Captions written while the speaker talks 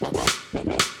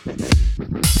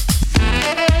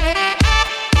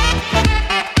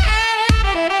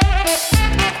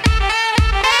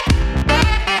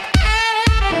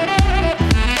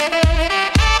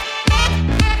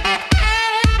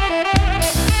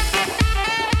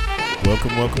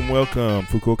Welcome.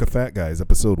 Fukuoka Fat Guys,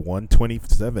 episode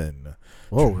 127.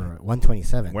 Whoa, we're at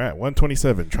 127. We're at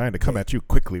 127, trying to come at you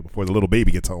quickly before the little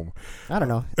baby gets home. I don't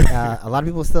know. A lot of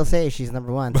people still say she's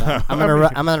number one. So I'm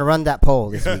gonna run that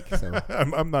poll this week. So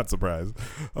I'm not surprised.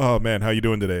 Oh man, how you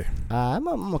doing today? I'm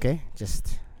okay.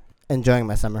 Just enjoying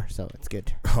my summer, so it's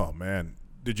good. Oh man,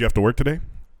 did you have to work today?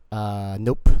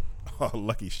 Nope. Oh,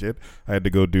 lucky shit. I had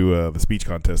to go do the speech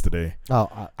contest today.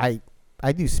 Oh,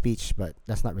 I do speech, but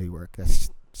that's not really work. That's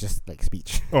just like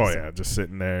speech. Oh yeah, just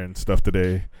sitting there and stuff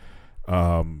today.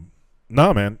 No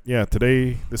man, yeah.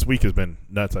 This week has been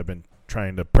nuts. I've been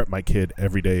trying to prep my kid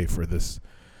every day for this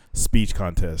speech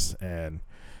contest, and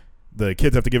the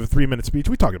kids have to give a 3-minute speech.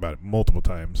 We talked about it multiple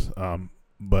times.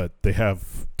 But they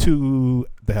have to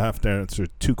answer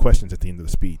 2 questions at the end of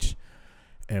the speech.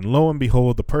 And lo and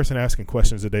behold, the person asking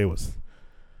questions today was,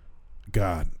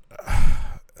 God,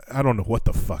 I don't know what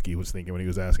the fuck he was thinking when he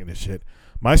was asking this shit.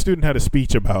 My student had a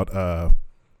speech about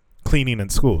cleaning in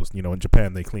schools. You know, in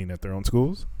Japan, they clean at their own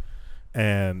schools.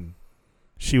 And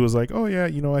she was like, oh, yeah,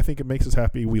 you know, I think it makes us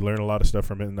happy. We learn a lot of stuff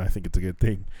from it, and I think it's a good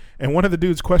thing. And one of the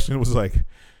dude's questions was like,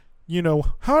 you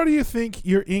know, how do you think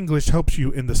your English helps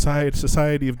you in the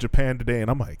society of Japan today? And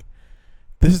I'm like,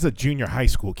 this is a junior high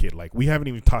school kid. Like, we haven't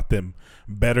even taught them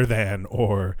better than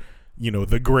or, you know,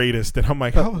 the greatest. And I'm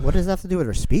like, what does that have to do with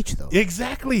her speech, though?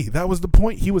 Exactly. That was the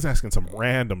point. He was asking some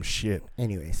random shit.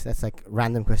 Anyways, that's like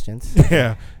random questions.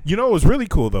 Yeah. You know, it was really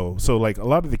cool, though. So, like, a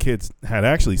lot of the kids had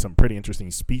actually some pretty interesting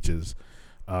speeches.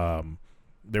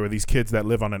 There were these kids that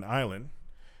live on an island,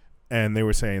 and they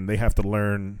were saying they have to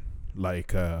learn,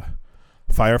 like,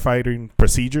 firefighting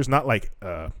procedures, not like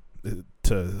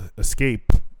to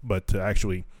escape, but to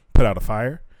actually put out a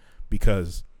fire,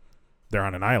 because they're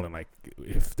on an island. Like,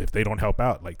 if they don't help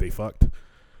out, like, they fucked.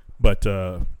 But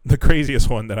the craziest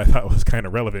one that I thought was kind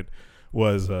of relevant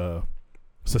was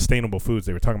sustainable foods.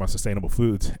 They were talking about sustainable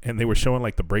foods, and they were showing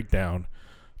like the breakdown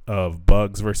of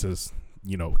bugs versus,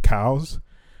 you know, cows,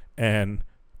 and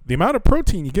the amount of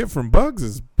protein you get from bugs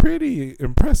is pretty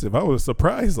impressive. I was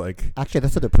surprised. Like, actually,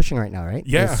 that's what they're pushing right now, right?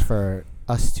 Yeah, it's for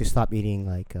us to stop eating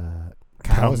like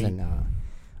cows and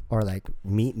or like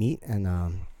meat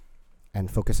and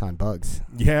focus on bugs.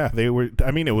 Yeah, they were.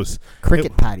 I mean, it was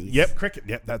cricket patties. Yep, cricket.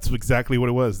 Yep, that's exactly what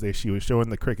it was. She was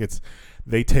showing the crickets.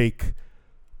 They take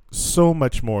so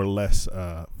much more less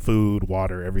food,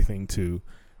 water, everything to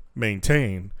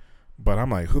maintain. But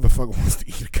I'm like, who the fuck wants to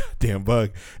eat a goddamn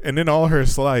bug? And then all her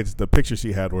slides, the pictures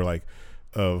she had were like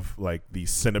of like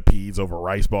these centipedes over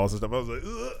rice balls and stuff. I was like,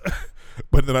 ugh.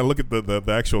 But then I look at the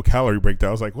actual calorie breakdown.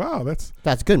 I was like, wow, that's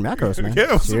good macros, man. Yeah,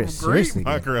 it was some great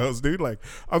macros, dude. Like,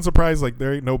 I'm surprised like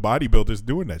there ain't no bodybuilders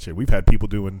doing that shit. We've had people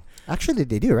doing. Actually,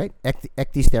 they do, right?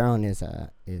 Ecdysterone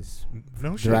is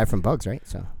no derived from bugs, right?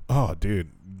 So. Oh,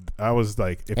 dude. I was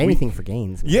like, anything for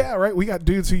gains. Man. Yeah, right. We got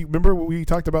dudes who, remember we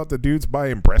talked about the dudes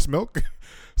buying breast milk?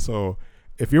 So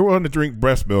if you're willing to drink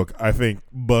breast milk, I think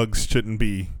bugs shouldn't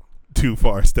be too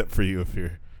far a step for you if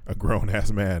you're a grown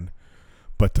ass man.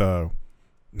 But no,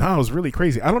 it was really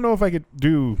crazy. I don't know if I could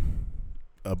do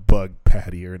a bug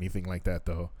patty or anything like that,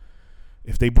 though.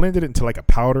 If they blended it into like a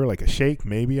powder, like a shake,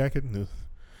 maybe I could.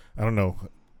 I don't know.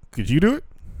 Could you do it?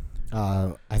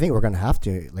 I think we're going to have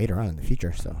to later on in the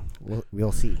future, so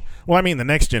we'll see. Well, I mean, the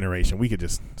next generation, we could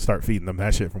just start feeding them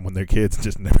that shit from when they're kids.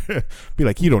 Just never be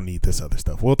like, you don't need this other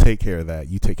stuff. We'll take care of that.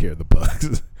 You take care of the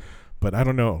bugs. But I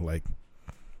don't know. Like,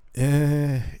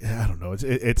 I don't know.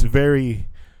 It's very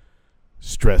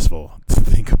stressful to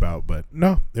think about. But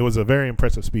no, it was a very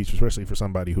impressive speech, especially for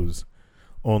somebody who's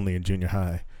only in junior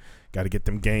high. Got to get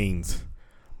them gains.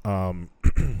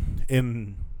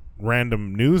 In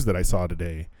random news that I saw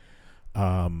today,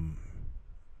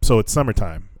 so it's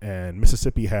summertime and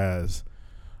Mississippi has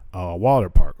a water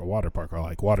park or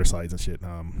like water slides and shit.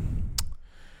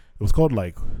 It was called,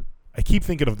 like, I keep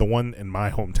thinking of the one in my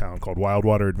hometown called Wild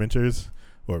Water Adventures,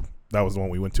 or that was the one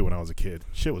we went to when I was a kid.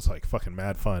 Shit was like fucking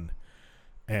mad fun.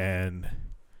 And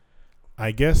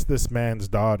I guess this man's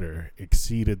daughter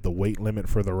exceeded the weight limit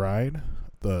for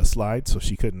the slide, so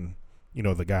she couldn't, you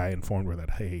know, the guy informed her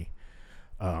that, hey,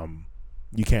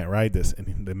 you can't ride this.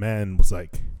 And the man was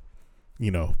like,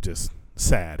 you know, just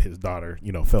sad. His daughter,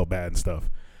 you know, felt bad and stuff.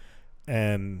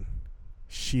 And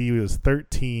she was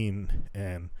 13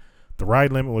 and the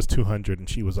ride limit was 200 and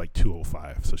she was like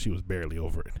 205. So she was barely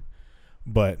over it.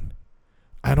 But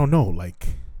I don't know, like,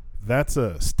 that's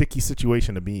a sticky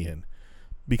situation to be in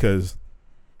because,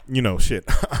 you know, shit,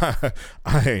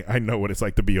 I know what it's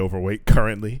like to be overweight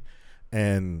currently.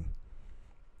 And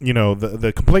you know,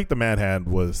 the complaint the man had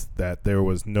was that there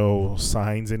was no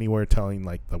signs anywhere telling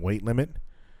like the weight limit,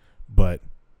 but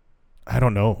I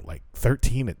don't know, like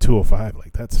 13 at 205.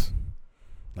 Like that's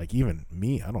like even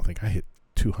me. I don't think I hit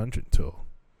 200 until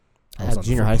I had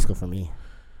junior high school for me.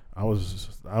 I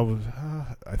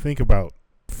think about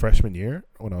freshman year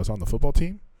when I was on the football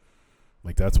team.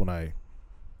 Like that's when I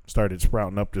started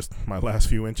sprouting up just my last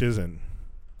few inches, and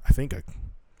I think I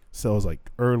still was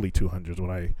like early 200s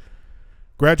when I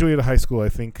graduated high school. I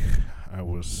think I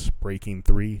was breaking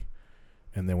 3,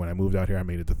 and then when I moved out here, I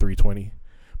made it to 320.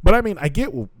 But I mean, I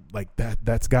get like that.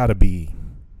 That's got to be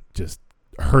just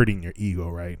hurting your ego,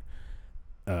 right?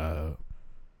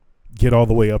 Get all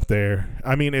the way up there.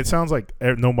 I mean, it sounds like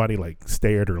nobody like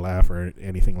stared or laughed or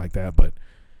anything like that. But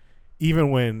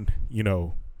even when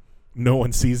no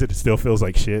one sees it, it still feels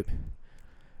like shit.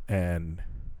 And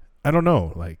I don't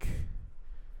know, like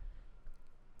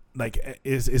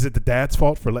is it the dad's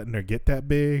fault for letting her get that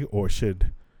big, or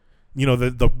should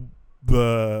the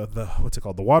what's it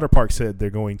called? The water park said they're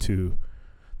going to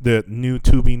the new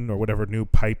tubing or whatever, new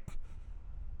pipe,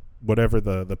 whatever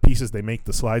the pieces they make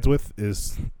the slides with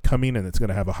is coming, and it's going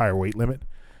to have a higher weight limit.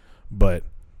 But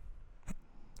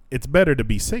it's better to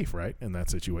be safe, right? In that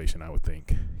situation, I would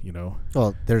think,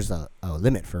 Well, there's a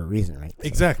limit for a reason, right? So,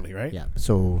 exactly, right? Yeah.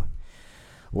 So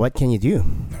what can you do?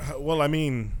 Well, I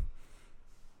mean,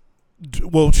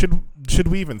 should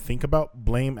we even think about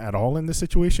blame at all in this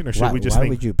situation, or should we just why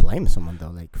think? Would you blame someone though?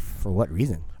 Like, for what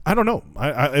reason? I don't know.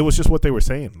 It was just what they were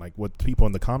saying, like what people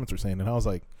in the comments were saying, and I was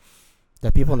like,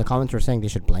 the people in the comments were saying they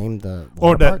should blame the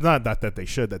or water park? not that they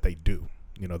should, that they do.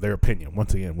 Their opinion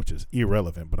once again, which is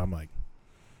irrelevant. But I'm like,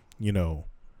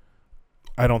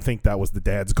 I don't think that was the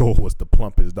dad's goal, was to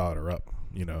plump his daughter up.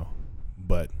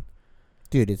 But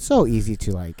dude, it's so easy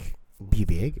to like be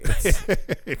big.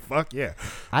 Fuck yeah.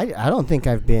 I don't think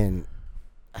I've been.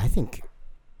 I think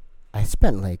I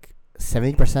spent like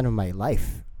 70% of my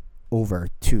life over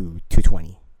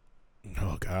 220.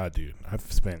 Oh God, dude,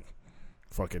 I've spent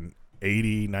fucking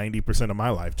 80-90% of my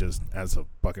life just as a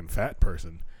fucking fat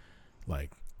person.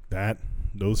 Like that,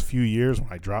 those few years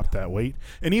when I dropped that weight,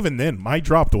 and even then, my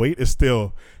dropped weight is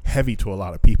still heavy to a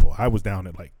lot of people. I was down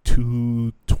at like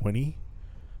 220,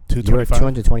 225. You were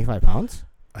 225 pounds?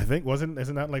 I think isn't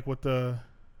that like what the?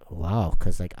 Wow,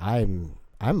 because like I'm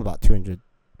about 200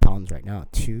 pounds right now,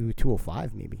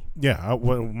 205 maybe. Yeah,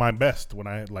 my best when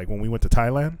we went to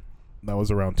Thailand, that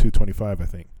was around 225, I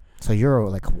think. So you're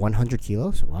like 100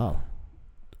 kilos? Wow.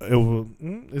 It was,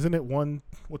 isn't it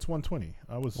what's 120?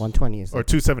 I was 120 is or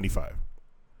 275.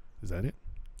 Is that it?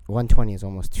 120 is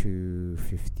almost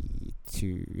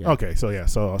 252. Yeah. Okay, so yeah,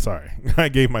 so sorry, I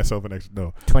gave myself an extra.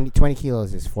 No, 20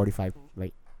 kilos is 45,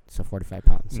 right? So 45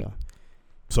 pounds.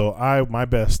 So my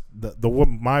best,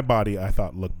 my body I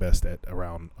thought looked best at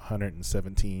around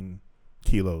 117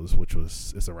 kilos, which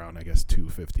is around, I guess,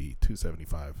 250,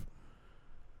 275.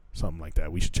 Something like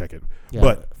that. We should check it. Yeah,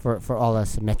 but for all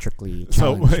us metrically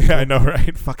challenged. So yeah, I know,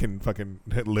 right? Fucking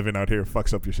living out here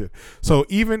fucks up your shit. So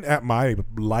even at my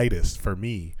lightest, for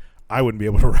me, I wouldn't be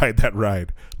able to ride that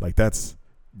ride. Like that's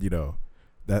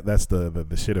that's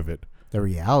the shit of it. The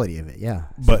reality of it, yeah.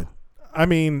 But I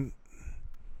mean,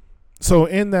 so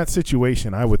in that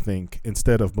situation, I would think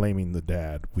instead of blaming the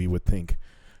dad, we would think,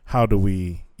 how do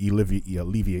we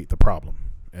alleviate the problem?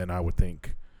 And I would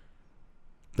think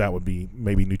that would be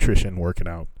maybe nutrition, working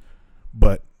out.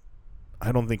 But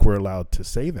I don't think we're allowed to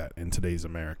say that in today's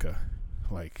America.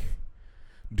 Like,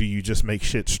 do you just make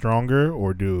shit stronger,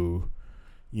 or do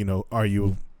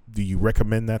you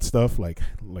recommend that stuff? Like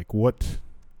what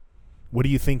do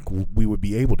you think we would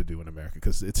be able to do in America?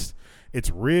 Because it's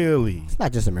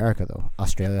not just America though.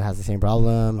 Australia has the same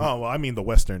problem. Oh well, I mean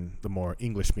the more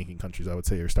English speaking countries, I would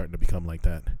say, are starting to become like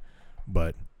that.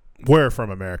 But we're from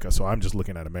America, so I'm just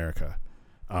looking at America.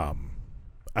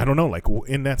 I don't know, like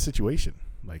in that situation,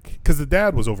 like because the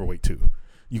dad was overweight too.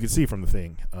 You can see from the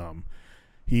thing.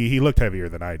 He looked heavier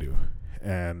than I do,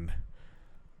 and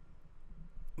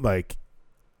like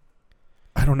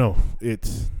I don't know.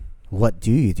 It's what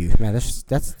do you do, man?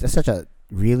 That's such a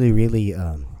really really.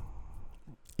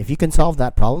 If you can solve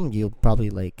that problem, you'll probably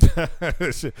like.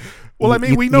 Well, I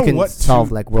mean, we know what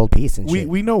solve like world peace and shit.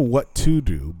 We know what to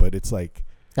do, but it's like.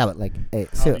 Yeah, but like,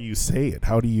 how do you say it?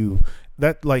 How do you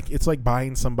that like? It's like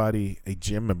buying somebody a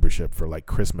gym membership for like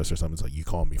Christmas or something. It's like, you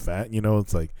call me fat,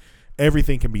 It's like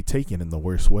everything can be taken in the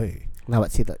worst way. No,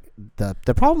 but see,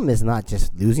 the problem is not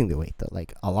just losing the weight though.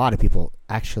 Like a lot of people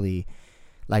actually,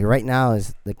 like right now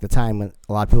is like the time when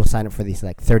a lot of people sign up for these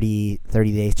like 30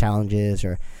 days challenges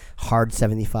or hard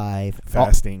 75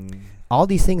 fasting. All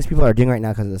these things people are doing right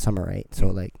now because of the summer, right? So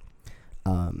like,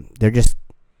 they're just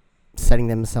setting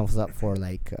themselves up for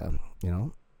like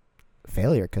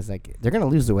failure, because like they're gonna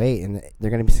lose the weight and they're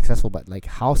gonna be successful, but like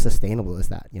how sustainable is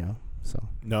that? So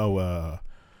No,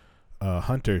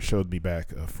 Hunter showed me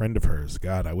back a friend of hers.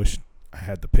 God, I wish I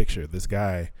had the picture. This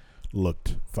guy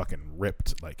looked fucking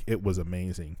ripped. Like, it was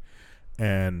amazing.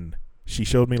 And she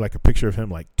showed me like a picture of him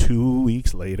like 2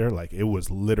 weeks later. Like, it was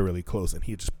literally close, and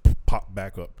he just popped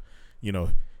back up. You know,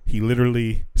 he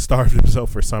literally starved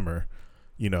himself for summer,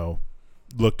 you know,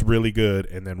 looked really good,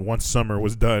 and then once summer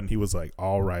was done, he was like,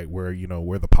 all right, where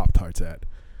the Pop-Tarts at?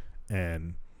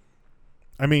 And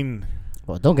I mean,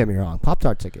 well, don't get me wrong,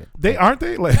 Pop-Tarts are good. they aren't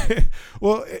they? Like,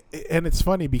 well, and it's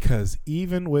funny because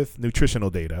even with nutritional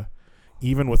data,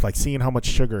 even with like seeing how much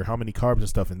sugar, how many carbs and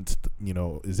stuff, and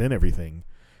is in everything,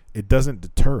 it doesn't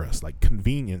deter us. Like,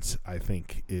 convenience, I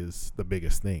think, is the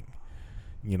biggest thing.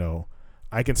 You know,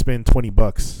 I can spend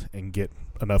 $20 and get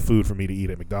enough food for me to eat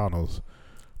at McDonald's,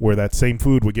 where that same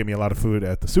food would give me a lot of food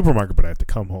at the supermarket, but I have to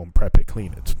come home, prep it,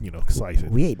 clean it, slice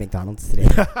it. We ate McDonald's today.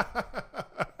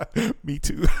 Me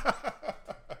too.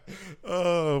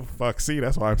 Oh, fuck. See,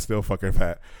 that's why I'm still fucking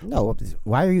fat. No,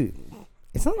 why are you?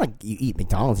 It's not like you eat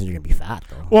McDonald's and you're going to be fat,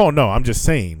 though. Well, no, I'm just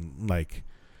saying, like,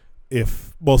 I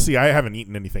haven't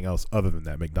eaten anything else other than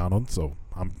that McDonald's, so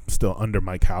I'm still under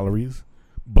my calories,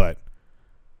 but,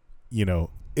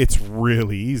 it's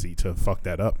really easy to fuck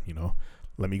that up,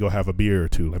 Let me go have a beer or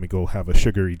two. Let me go have a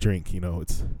sugary drink,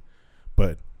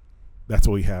 but that's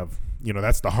what we have.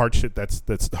 That's the hard shit. That's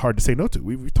hard to say no to.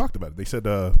 We've talked about it. They said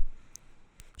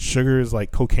sugar is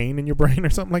like cocaine in your brain or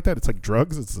something like that. It's like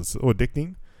drugs. It's so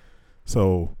addicting.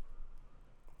 So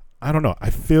I don't know. I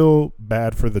feel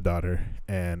bad for the daughter,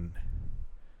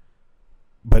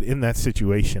 but in that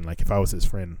situation, like, if I was his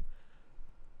friend,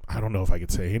 I don't know if I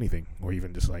could say anything or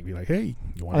even just like be like, hey,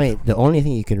 you want? I mean, the only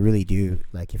thing you can really do,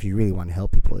 like, if you really want to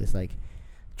help people, is like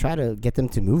try to get them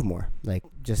to move more. Like,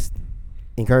 just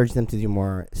encourage them to do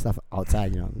more stuff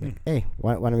outside. Like, hey,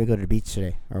 why don't we go to the beach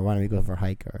today, or why don't we go for a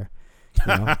hike, or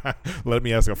Let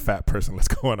me ask a fat person. Let's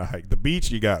go on a hike. The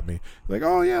beach, you got me. Like,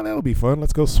 oh yeah, that'll be fun.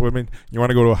 Let's go swimming. You want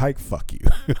to go to a hike? Fuck you.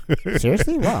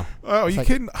 Seriously? Wow. Oh, you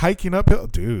kidding? Hiking uphill,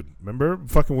 dude. Remember,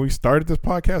 fucking when we started this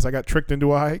podcast, I got tricked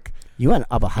into a hike. You went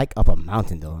up a hike up a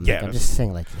mountain, though. Yeah, I'm just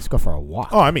saying, like, let's go for a walk.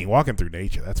 Oh, I mean, walking through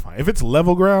nature, that's fine. If it's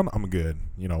level ground, I'm good.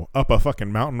 Up a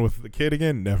fucking mountain with the kid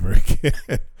again, never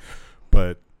again.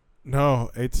 But no,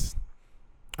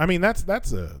 I mean, that's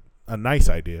a nice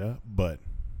idea, but.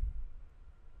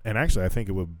 And actually, I think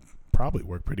it would probably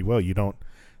work pretty well. You don't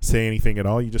say anything at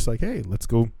all. You just like, hey, let's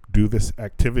go do this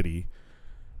activity.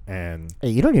 And hey,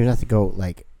 you don't even have to go,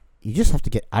 like, you just have to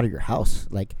get out of your house.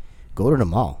 Like, go to the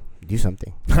mall. Do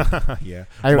something. Yeah.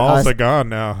 Malls are gone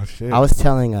now. Shit. I was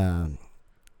telling a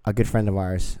good friend of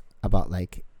ours about,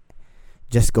 like,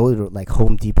 just go to, like,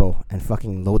 Home Depot and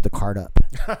fucking load the cart up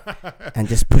and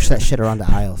just push that shit around the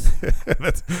aisles.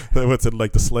 That's what's it,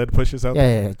 like the sled pushes out?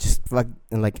 Yeah. Just like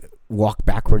walk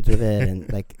backwards with it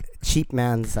and like cheap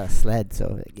man's sled.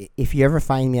 So if you ever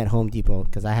find me at Home Depot,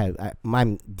 because I'm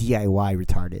DIY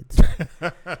retarded. So.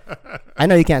 I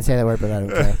know you can't say that word, but I don't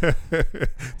care.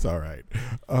 It's all right.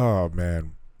 Oh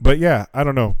man, but yeah, I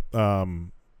don't know.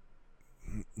 I'm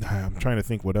trying to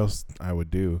think what else I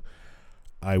would do.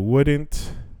 I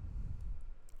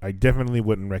definitely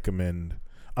wouldn't recommend,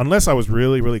 unless I was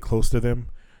really, really close to them.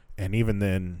 And even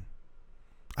then,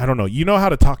 I don't know. You know how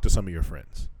to talk to some of your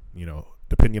friends,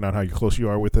 depending on how close you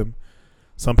are with them.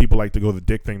 Some people like to go the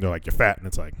dick thing. They're like, you're fat. And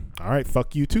it's like, all right,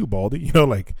 fuck you too, Baldy.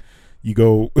 Like you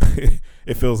go,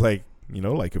 it feels like,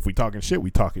 like if we talking shit, we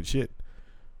talking shit.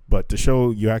 But to show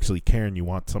you actually care and you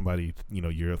want somebody,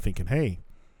 you're thinking, hey,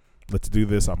 let's do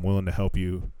this. I'm willing to help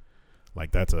you.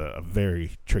 Like, that's a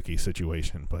very tricky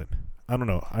situation, but I don't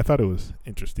know. I thought it was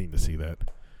interesting to see that.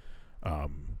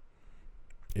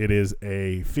 It is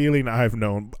a feeling I've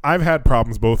known. I've had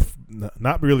problems both,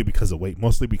 not really because of weight,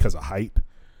 mostly because of height.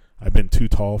 I've been too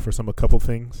tall for a couple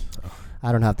things.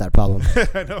 I don't have that problem.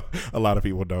 I know a lot of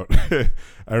people don't.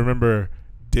 I remember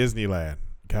Disneyland.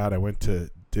 God, I went to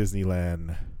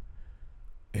Disneyland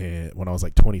when I was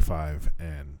like 25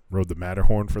 and rode the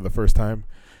Matterhorn for the first time.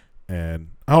 And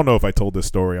I don't know if I told this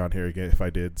story on here again. If I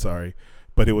did, sorry.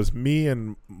 But it was me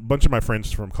and a bunch of my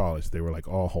friends from college. They were like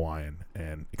all Hawaiian,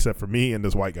 and except for me and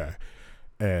this white guy.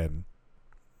 And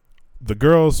the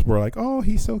girls were like, "Oh,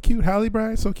 he's so cute, Halle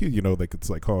Bryan, so cute." Like it's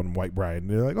like calling him White Bryan. And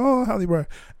they're like, "Oh, Halle Bryan."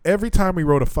 Every time we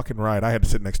rode a fucking ride, I had to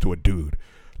sit next to a dude.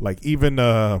 Like even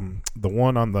the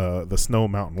one on the snow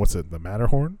mountain. What's it? The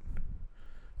Matterhorn.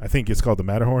 I think it's called the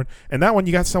Matterhorn. And that one,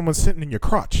 you got someone sitting in your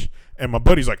crotch. And my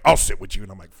buddy's like, I'll sit with you.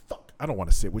 And I'm like, fuck, I don't want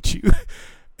to sit with you.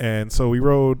 And so we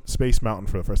rode Space Mountain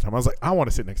for the first time. I was like, I want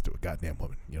to sit next to a goddamn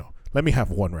woman. Let me have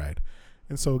one ride.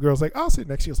 And so a girl's like, I'll sit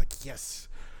next to you. I was like, yes.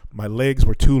 my legs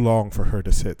were too long for her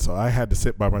to sit, so I had to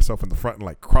sit by myself in the front and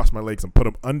like cross my legs and put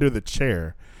them under the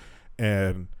chair.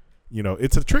 And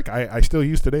it's a trick I still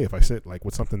use today. If I sit like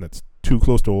with something that's too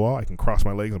close to a wall, I can cross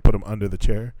my legs and put them under the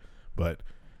chair. But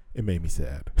it made me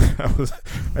sad. I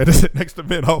had to sit next to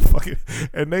men all fucking,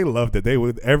 and they loved it. They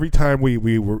would, every time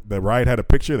the ride had a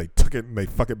picture, they took it and they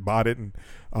fucking bought it, and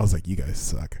I was like, you guys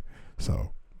suck.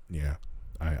 So yeah,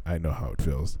 I know how it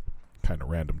feels. Kind of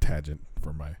random tangent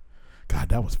for my, God,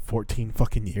 that was 14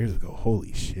 fucking years ago.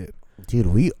 Holy shit. Dude,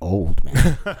 we old,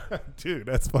 man. Dude,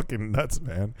 that's fucking nuts,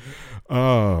 man.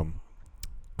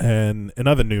 And in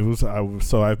other news,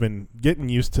 I've been getting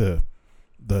used to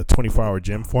the 24-hour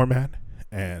gym format,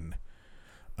 and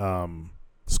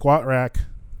squat rack,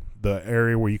 the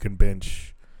area where you can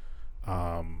bench,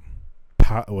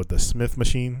 with the Smith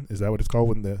machine, is that what it's called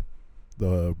when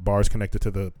the bar's connected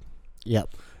to the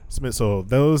Smith? So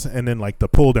those, and then like the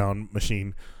pull down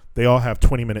machine, they all have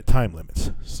 20-minute time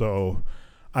limits. So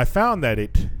I found that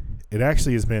it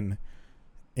actually has been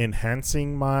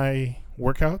enhancing my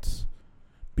workouts,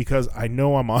 because I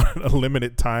know I'm on a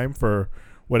limited time for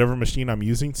whatever machine I'm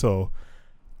using. So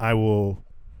I will,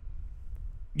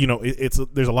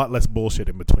 there's a lot less bullshit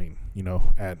in between.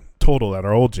 At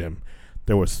our old gym,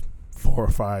 there was 4 or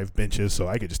 5 benches, so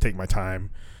I could just take my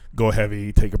time, go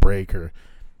heavy, take a break, or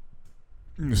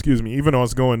even though I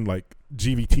was going like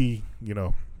GVT,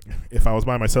 if I was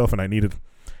by myself and I needed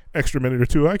extra minute or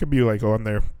two, I could be like on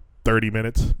there 30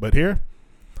 minutes. But here,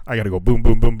 I got to go boom,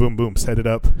 boom, boom, boom, boom, set it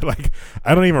up. Like,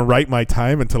 I don't even write my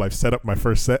time until I've set up my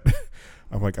first set.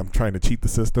 I'm trying to cheat the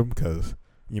system, because,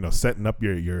 setting up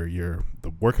the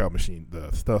workout machine,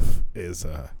 the stuff is.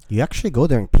 You actually go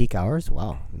during peak hours?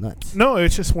 Wow, nuts. No,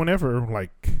 it's just whenever.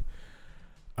 Like,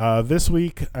 this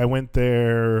week I went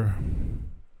there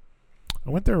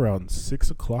around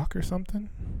 6:00 or something.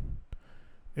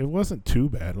 It wasn't too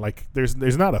bad. Like,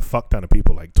 there's not a fuck ton of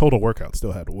people. Like, Total Workout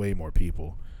still had way more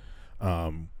people.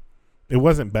 It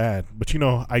wasn't bad, but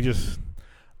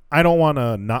I don't want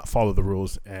to not follow the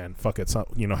rules and fuck it.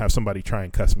 Have somebody try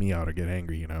and cuss me out or get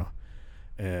angry.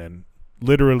 And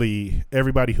literally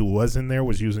everybody who was in there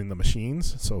was using the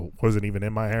machines, so wasn't even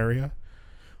in my area.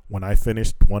 When I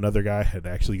finished, one other guy had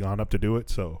actually gone up to do it,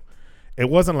 so it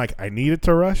wasn't like I needed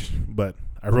to rush, but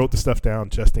I wrote the stuff down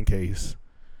just in case.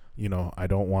 I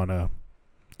don't want to.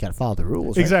 Gotta follow the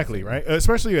rules. Exactly, right?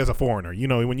 Especially as a foreigner.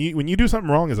 When you do something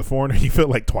wrong as a foreigner, you feel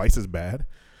like twice as bad.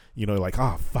 Like,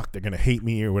 oh fuck, they're gonna hate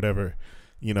me or whatever.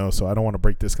 So I don't want to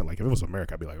break this. Like, if it was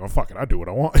America, I'd be like, oh fuck it, I do what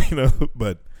I want.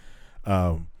 But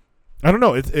I don't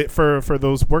know. For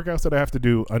those workouts that I have to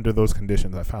do under those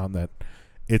conditions, I found that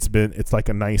it's like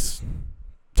a nice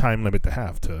time limit to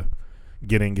have to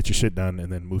get your shit done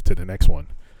and then move to the next one.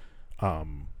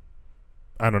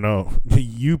 I don't know.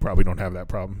 You probably don't have that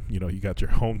problem. You got your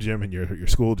home gym and your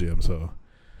school gym, so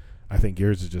I think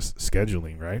yours is just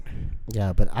scheduling, right?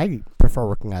 Yeah, but I prefer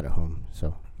working out at home.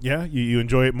 So yeah, you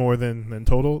enjoy it more than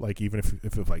Total. Like, even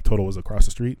if like Total was across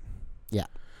the street. Yeah.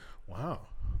 Wow.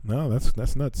 No,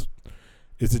 that's nuts.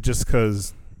 Is it just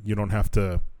because you don't have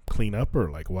to clean up, or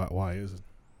like why is it?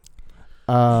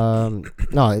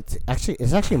 No, it's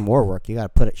actually more work. You gotta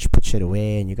put shit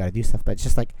away, and you gotta do stuff. But it's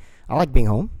just like, I like being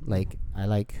home. Like, I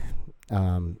like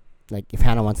if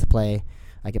Hannah wants to play,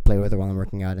 I can play with her while I'm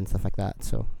working out and stuff like that.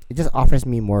 So it just offers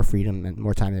me more freedom and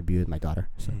more time to be with my daughter.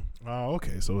 So. Oh,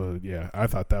 okay. So yeah, I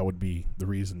thought that would be the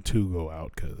reason to go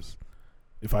out, because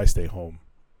if I stay home,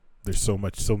 there's so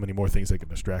many more things that can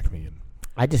distract me. And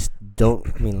I just don't.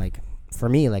 I mean, like, for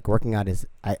me, like, working out is,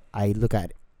 I look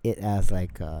at it as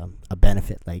like a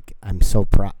benefit. Like, I'm so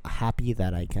happy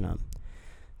that I can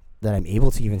that I'm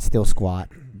able to even still squat,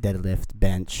 deadlift,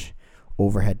 bench,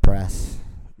 overhead press.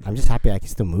 I'm just happy I can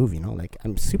still move, like,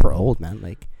 I'm super old, man,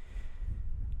 like,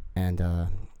 and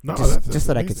just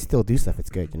that I could still do stuff,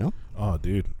 it's good, Oh,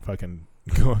 dude, fucking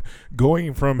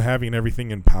going from having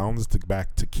everything in pounds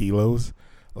back to kilos,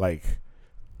 like,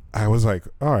 I was like,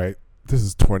 all right, this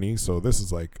is 20, so this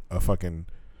is like a fucking,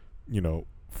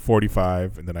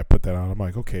 45, and then I put that on. I'm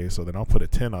like, okay, so then I'll put a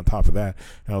 10 on top of that,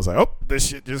 and I was like, oh, this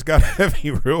shit just got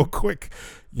heavy real quick,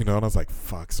 and I was like,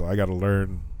 fuck, so I got to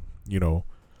learn,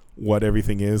 what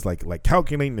everything is, like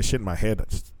calculating the shit in my head.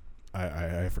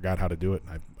 I forgot how to do it.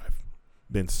 I've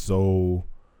been so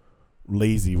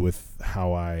lazy with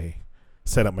how I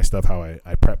set up my stuff, how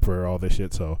I prep for all this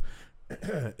shit. So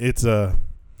it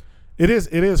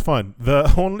is fun.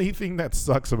 The only thing that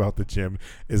sucks about the gym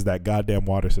is that goddamn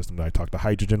water system that I talked, the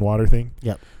hydrogen water thing.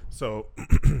 Yep. So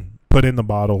put in the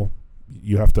bottle,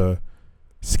 you have to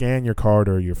scan your card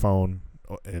or your phone,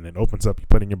 and it opens up, you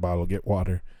put in your bottle, get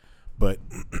water. But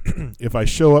if I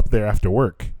show up there after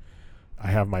work, I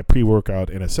have my pre-workout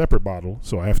in a separate bottle,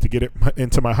 so I have to get it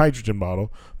into my hydrogen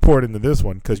bottle, pour it into this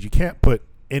one, because you can't put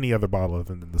any other bottle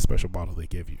other than the special bottle they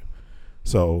give you.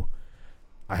 So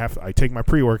I take my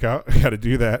pre-workout, I got to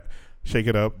do that, shake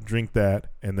it up, drink that,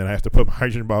 and then I have to put my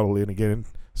hydrogen bottle in again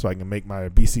so I can make my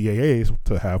BCAAs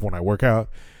to have when I work out.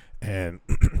 And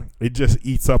it just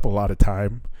eats up a lot of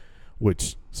time,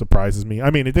 which surprises me. I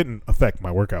mean, it didn't affect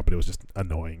my workout, but it was just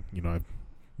annoying. You know, I've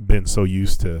been so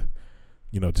used to,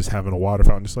 you know, just having a water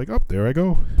fountain, just like, oh, there I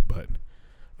go. But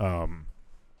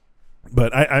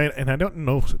I don't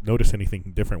notice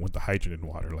anything different with the hydrogen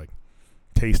water, like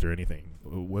taste or anything.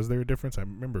 Was there a difference? I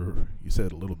remember you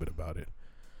said a little bit about it.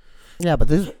 Yeah, but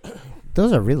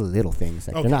those are really little things.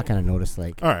 Like, okay. They're not gonna notice.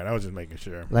 Like, all right, I was just making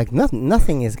sure. Like,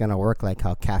 nothing is gonna work like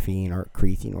how caffeine or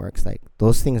creatine works. Like,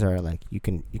 those things are like you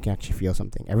can actually feel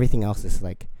something. Everything else is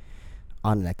like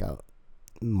on like a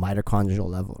mitochondrial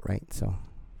level, right? So,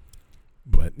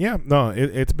 but yeah, no,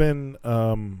 it's been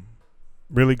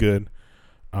really good.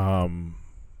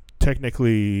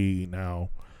 Technically now,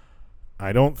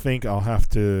 I don't think I'll have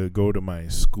to go to my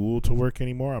school to work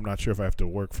anymore. I'm not sure if I have to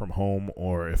work from home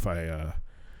or if I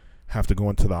have to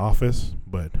go into the office,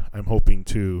 but I'm hoping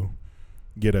to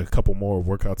get a couple more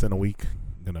workouts in a week.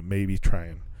 I'm going to maybe try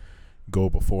and go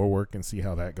before work and see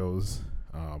how that goes.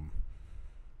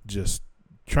 Just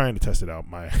trying to test it out.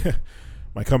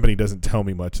 My company doesn't tell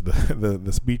me much.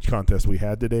 The speech contest we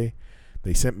had today,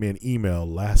 they sent me an email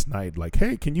last night like,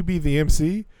 hey, can you be the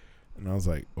MC? And I was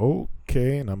like,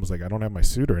 okay. And I was like, I don't have my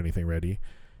suit or anything ready.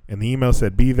 And the email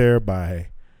said, be there by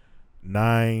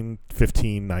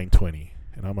 9:15, 9:20.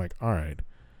 And I'm like, all right.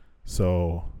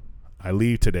 So I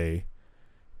leave today.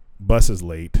 Bus is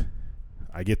late.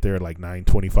 I get there at like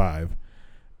 9:25.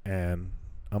 And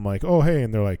I'm like, oh, hey.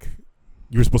 And they're like,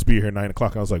 you're supposed to be here at 9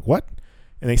 o'clock. I was like, what?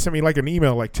 And they sent me like an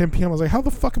email like 10 p.m. I was like, how the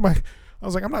fuck am I? I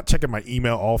was like, I'm not checking my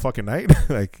email all fucking night.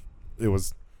 Like, it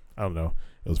was, I don't know.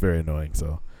 It was very annoying.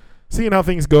 So seeing how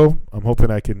things go, I'm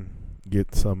hoping I can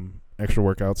get some extra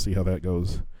workouts, see how that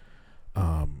goes.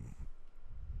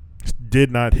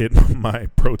 Did not hit my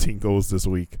protein goals this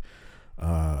week.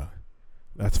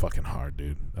 That's fucking hard,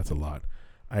 dude. That's a lot.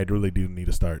 I really do need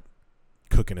to start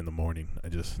cooking in the morning. I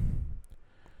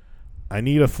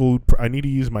need I need to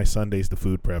use my Sundays to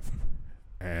food prep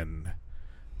and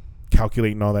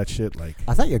calculating all that shit. Like,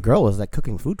 I thought your girl was like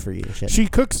cooking food for you and shit. She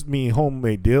cooks me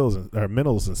homemade deals or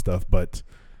middles and stuff, but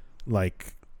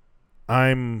like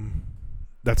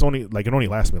that's only like, it only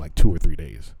lasts me like 2 or 3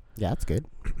 days. Yeah, that's good.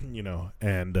 You know,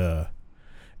 and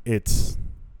it's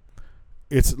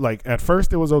like at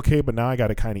first it was okay, but now I got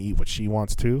to kind of eat what she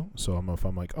wants too. So if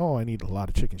I'm like, oh, I need a lot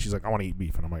of chicken, she's like, I want to eat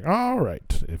beef, and I'm like, all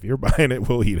right, if you're buying it,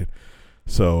 we'll eat it.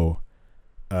 So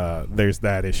there's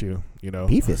that issue, you know.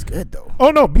 Beef is good though.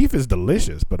 Oh no, beef is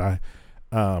delicious, but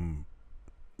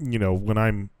you know, when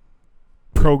I'm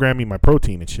programming my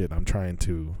protein and shit, I'm trying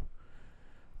to,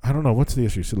 I don't know what's the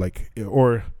issue. So like,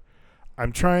 or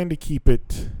I'm trying to keep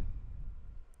it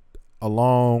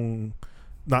along,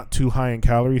 not too high in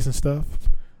calories and stuff,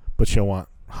 but she'll want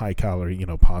high calorie, you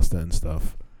know, pasta and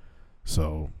stuff.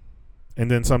 So, and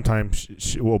then sometimes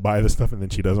she will buy the stuff and then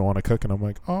she doesn't want to cook, and I'm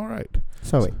like, all right.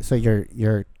 So wait, so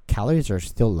your calories are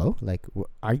still low? Like,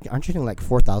 aren't you doing like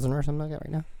 4,000 or something like that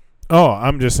right now? Oh,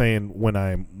 I'm just saying when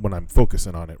I'm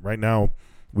focusing on it. Right now,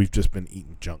 we've just been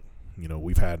eating junk. You know,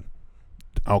 we've had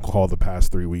alcohol the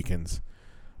past 3 weekends.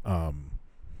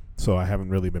 So I haven't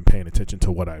really been paying attention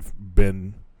to what I've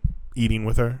been eating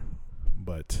with her.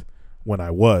 But when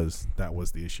that was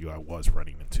the issue I was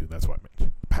running into. That's why I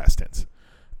meant past tense.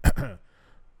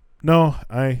 No,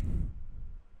 I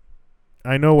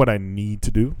know what I need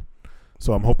to do.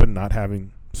 So I'm hoping not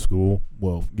having school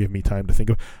will give me time to think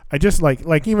of. I just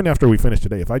like even after we finish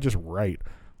today, if I just write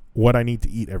what I need to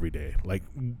eat every day, like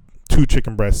 2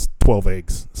 chicken breasts, 12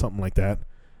 eggs, something like that.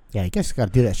 Yeah, you just got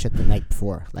to do that shit the night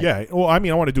before. Like, yeah, well, I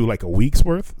mean, I want to do like a week's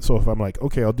worth. So if I'm like,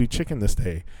 okay, I'll do chicken this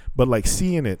day, but like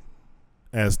seeing it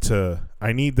as to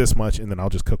I need this much, and then I'll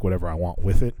just cook whatever I want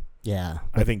with it. Yeah,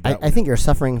 I think you're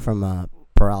suffering from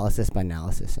paralysis by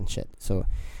analysis and shit. So,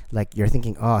 like, you're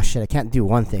thinking, oh shit, I can't do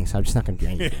one thing, so I'm just not gonna do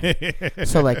anything.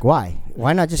 So, like, why?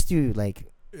 Why not just do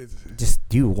just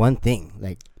do one thing?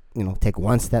 Like, you know, take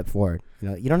one step forward. You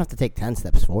know, you don't have to take 10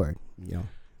 steps forward. You know.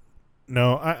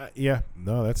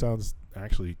 No, that sounds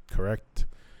actually correct.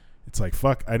 It's like,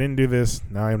 fuck, I didn't do this.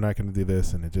 Now I'm not going to do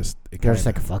this. And you're just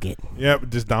like, fuck it. Yeah,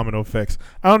 just domino effects.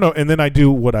 I don't know. And then I do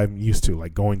what I'm used to,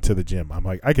 like going to the gym. I'm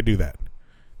like, I could do that.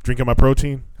 Drinking my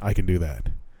protein, I can do that.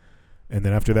 And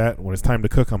then after that, when it's time to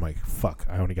cook, I'm like, fuck,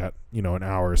 I only got, an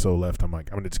hour or so left. I'm like,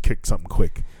 I'm going to just kick something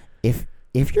quick. If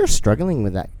if you're struggling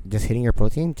with that, just hitting your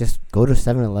protein, just go to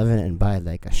 7-Eleven and buy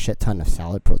like a shit ton of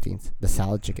salad proteins, the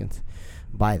salad chickens.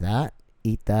 Buy that,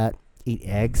 eat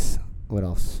eggs. What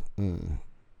else?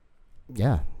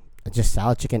 Yeah, just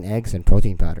salad chicken, eggs, and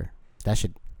protein powder. That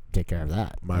should take care of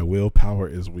that. My willpower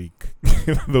is weak.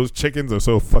 Those chickens are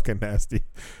so fucking nasty.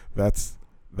 That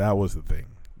was the thing.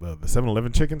 The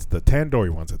 7-Eleven chickens, the tandoori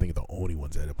ones, I think are the only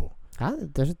ones edible. I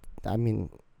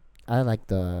like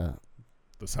the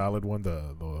salad one,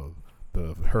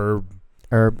 the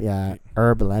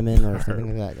herb, lemon or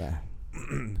something like that. Yeah.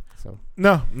 So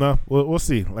no, we'll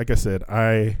see. Like I said,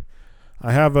 I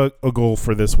have a goal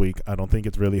for this week. I don't think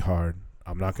it's really hard.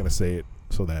 I'm not gonna say it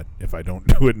so that if I don't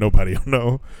do it, nobody will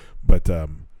know. But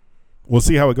we'll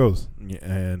see how it goes.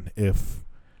 And if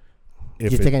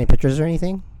did you take any pictures or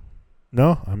anything?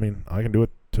 No, I mean I can do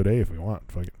it today if we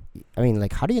want. Fuck it. I mean,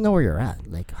 like, how do you know where you're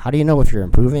at? Like, how do you know if you're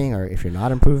improving or if you're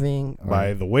not improving?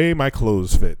 By the way my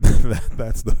clothes fit.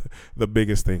 That's the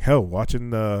biggest thing. Hell,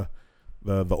 watching the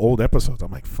old episodes,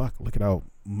 I'm like, fuck, look at how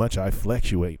much I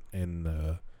fluctuate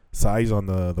in size on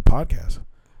the podcast.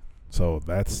 So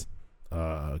that's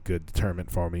a good determinant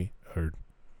for me, or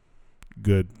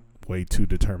good way to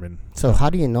determine. So how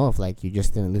do you know if, like, you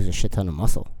just didn't lose a shit ton of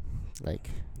muscle? Like,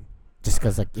 just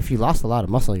because, like, if you lost a lot of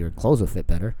muscle, your clothes will fit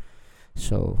better.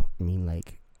 So,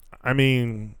 I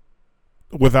mean,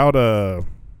 without a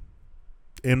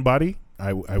in-body,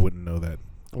 I wouldn't know that.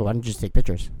 Well, why don't you just take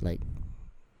pictures? Like,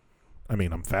 I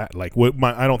mean, I'm fat. Like,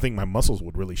 I don't think my muscles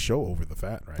would really show over the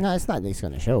fat, right? No, it's not that it's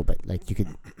going to show, but, like, you could,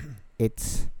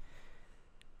 it's,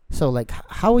 so, like,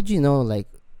 how would you know, like,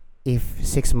 if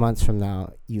 6 months from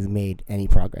now you've made any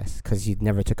progress? Because you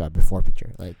never took a before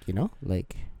picture, like, you know?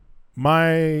 Like,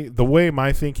 the way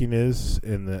my thinking is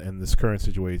in this current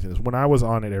situation is when I was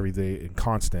on it every day and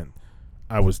constant,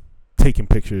 I was taking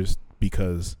pictures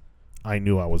because I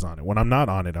knew I was on it. When I'm not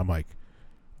on it, I'm like,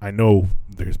 I know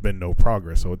there's been no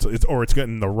progress, so it's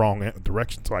getting the wrong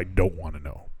direction, so I don't want to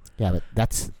know. Yeah, but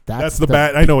that's the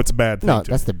bad. I know it's a bad thing. No,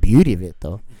 that's the beauty of it,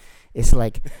 though. It's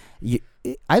like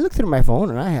I look through my phone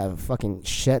and I have a fucking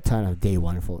shit ton of day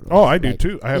one photos. Oh, I do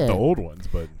too. I have the old ones,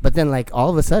 but then, like, all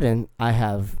of a sudden I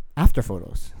have after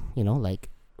photos. You know, like,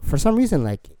 for some reason,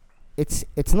 like,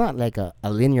 it's not like a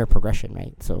linear progression,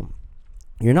 right? So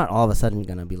you're not all of a sudden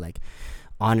gonna be like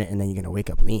on it and then you're gonna wake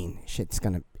up lean.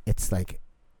 It's like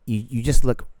you just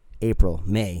look April,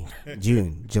 May,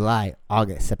 June, July,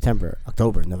 August, September,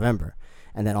 October, November,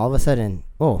 and then all of a sudden,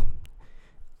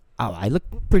 I look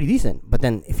pretty decent. But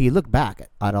then if you look back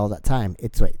at all that time,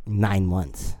 it's like 9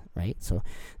 months, right? So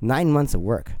 9 months of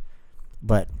work.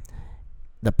 But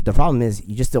the problem is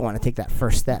you just don't want to take that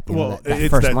first step. That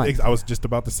first month. I was just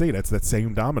about to say that's that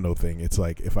same domino thing. It's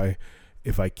like if I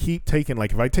keep taking,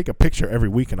 like, if I take a picture every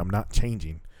week and I'm not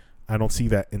changing, I don't see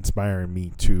that inspiring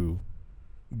me to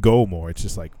go more. It's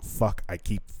just like, fuck, I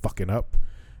keep fucking up.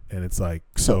 And it's like,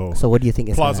 so what do you think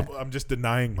is plausible? I'm just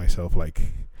denying myself, like.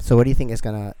 So what do you think is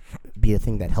gonna be the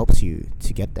thing that helps you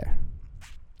to get there?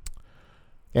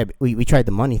 Yeah, we tried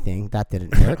the money thing. That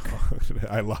didn't work.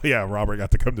 Robert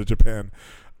got to come to Japan.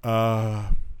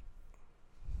 I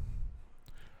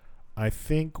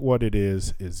think what it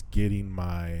is getting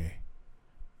my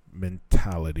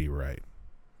mentality right.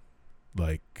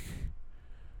 Like,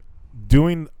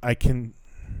 I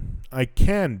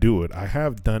can do it. I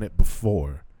have done it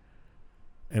before.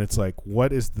 And it's like,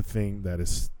 what is the thing that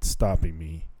is stopping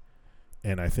me?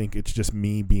 And I think it's just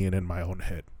me being in my own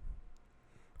head.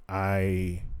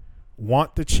 I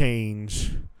want to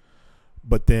change,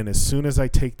 but then as soon as I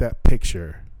take that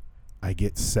picture, I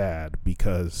get sad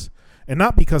and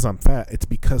not because I'm fat, it's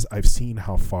because I've seen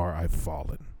how far I've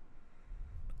fallen.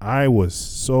 I was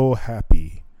so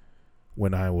happy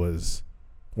when I lost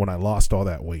all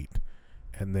that weight,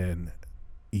 and then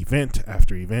event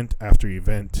after event after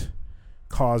event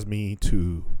caused me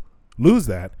to lose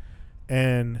that.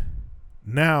 And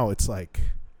now it's like,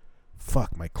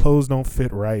 fuck, my clothes don't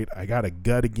fit right. I got a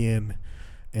gut again.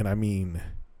 And I mean,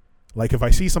 like, if I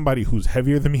see somebody who's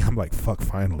heavier than me, I'm like, fuck,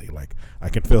 finally, like, I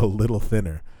can feel a little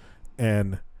thinner.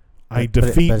 And I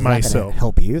defeat myself. That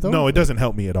help you, though? No, it doesn't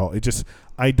help me at all. It just,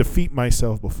 I defeat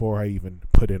myself before I even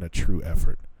put in a true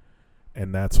effort.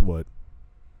 And that's what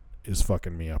is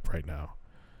fucking me up right now.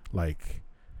 Like,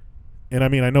 and I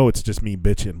mean, I know it's just me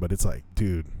bitching, but it's like,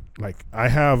 dude, like, I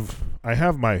have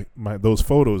my those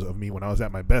photos of me when I was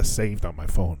at my best saved on my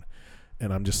phone,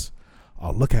 and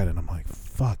I'll look at it and I'm like,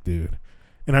 fuck, dude.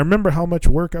 And I remember how much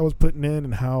work I was putting in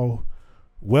and how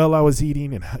well I was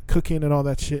eating and cooking and all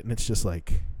that shit, and it's just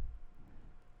like,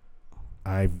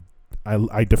 I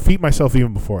defeat myself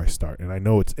even before I start, and I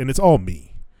know it's all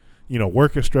me. You know,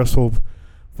 work is stressful.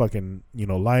 fucking,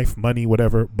 life, money,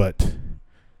 whatever, but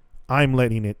I'm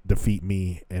letting it defeat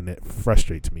me, and it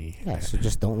frustrates me. Yeah, so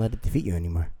just don't let it defeat you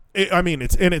anymore.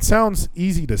 It sounds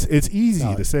easy to say.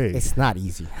 It's not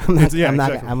easy. I'm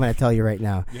going to tell you right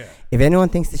now. Yeah. If anyone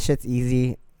thinks this shit's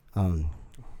easy,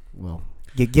 well,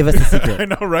 give us the secret. I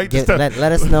know, right?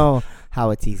 Let us know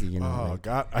how it's easy. Oh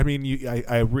God! I mean,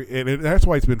 and that's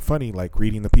why it's been funny, like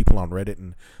reading the people on Reddit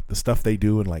and the stuff they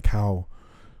do, and like how,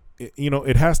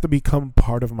 it has to become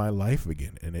part of my life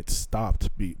again, and it stopped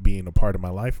being a part of my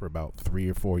life for about 3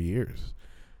 or 4 years.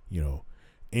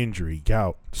 Injury,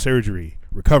 gout, surgery,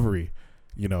 recovery,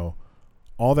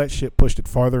 all that shit pushed it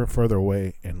farther and further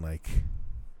away, and like,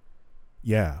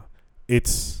 yeah,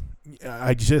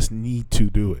 I just need to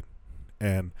do it,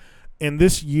 and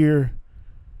this year.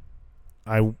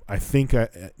 I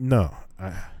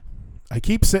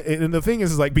keep saying, and the thing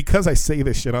is like, because I say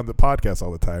this shit on the podcast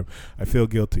all the time, I feel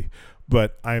guilty.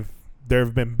 But there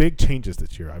have been big changes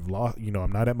this year. I've lost,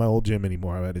 I'm not at my old gym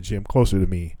anymore. I'm at a gym closer to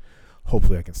me.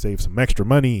 Hopefully I can save some extra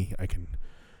money. I can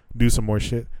do some more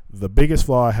shit. The biggest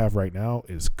flaw I have right now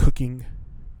is cooking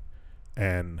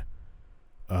and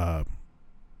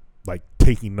like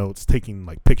taking notes, taking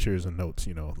like pictures and notes,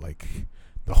 like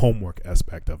the homework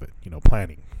aspect of it,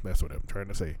 planning. That's what I'm trying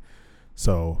to say.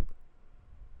 So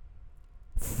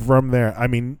from there, I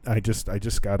mean, I just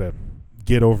gotta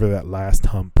get over that last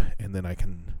hump, and then I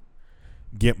can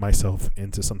get myself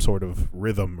into some sort of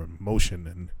rhythm or motion,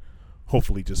 and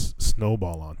hopefully just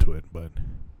snowball onto it. But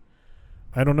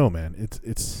I don't know, man.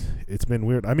 It's been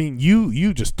weird. I mean,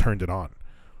 you just turned it on,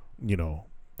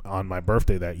 on my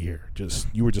birthday that year.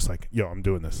 You were just like, yo, I'm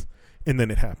doing this, and then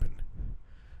it happened,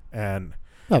 and.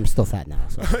 I'm still fat now.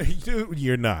 So. Dude,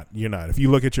 you're not. If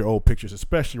you look at your old pictures,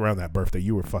 especially around that birthday,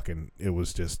 you were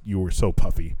you were so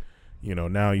puffy.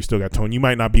 Now you still got tone. You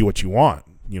might not be what you want,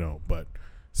 but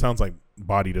sounds like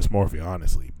body dysmorphia,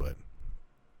 honestly. But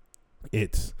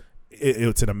it's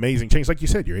an amazing change. Like you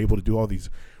said, you're able to do all these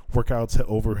workouts,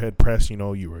 overhead press.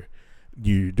 You're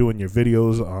doing your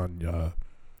videos on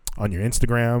your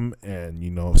Instagram, and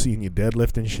seeing you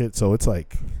deadlift and shit. So it's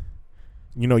like,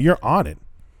 you're on it.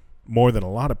 More than a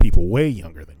lot of people way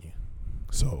younger than you.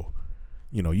 So,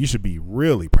 you should be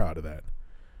really proud of that.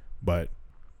 But,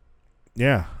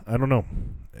 yeah, I don't know.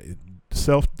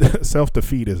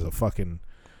 Self-defeat is a fucking...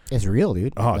 It's real,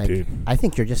 dude. Oh, dude. I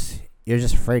think you're just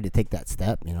afraid to take that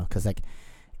step, because, like,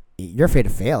 you're afraid to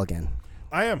fail again.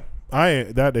 I am.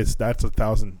 That's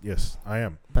 1,000... Yes, I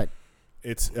am. But...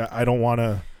 I don't want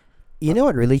to... You know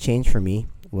what really changed for me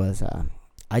was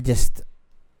I just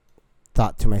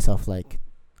thought to myself, like,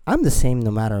 I'm the same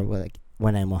no matter what, like,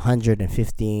 when I'm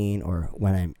 115 or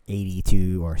when I'm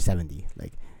 82 or 70.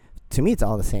 Like, to me, it's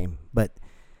all the same. But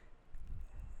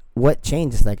what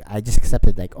changed is, like, I just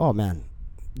accepted, like, oh, man,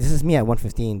 this is me at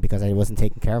 115 because I wasn't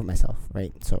taking care of myself,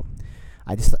 right? So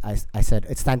I said,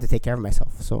 it's time to take care of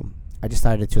myself. So I just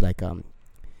started to, like,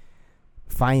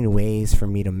 find ways for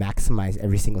me to maximize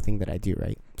every single thing that I do,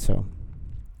 right? So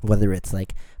whether it's,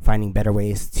 like, finding better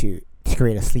ways to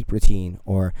create a sleep routine,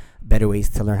 or better ways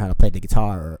to learn how to play the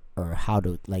guitar, or how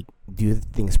to, like, do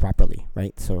things properly,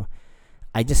 right? So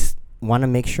I just want to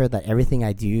make sure that everything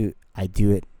I do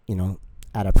it,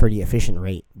 at a pretty efficient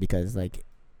rate, because, like,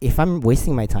 if I'm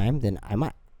wasting my time, then I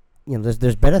might,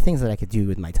 there's better things that I could do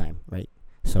with my time, right?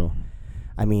 So,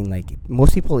 I mean, like,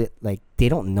 most people, like, they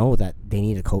don't know that they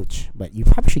need a coach, but you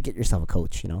probably should get yourself a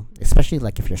coach, especially,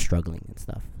 like, if you're struggling and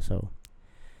stuff. So,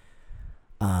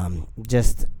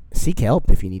 just seek help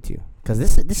if you need to, because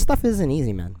this stuff isn't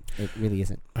easy, man. It really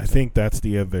isn't. I think that's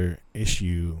the other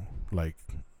issue, like,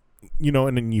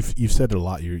 and then you've said it a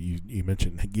lot. You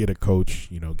mentioned get a coach,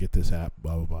 get this app,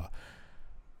 blah blah blah.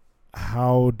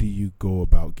 How do you go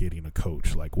about getting a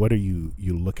coach? Like, what are you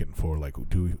looking for? Like,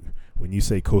 when you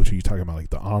say coach, are you talking about, like,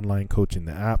 the online coach in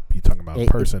the app? You talking about a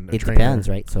trainer? It depends,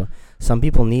 right? So some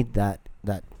people need that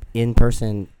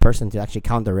in-person person to actually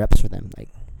count the reps for them. Like,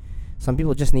 some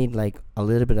people just need, like, a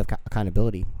little bit of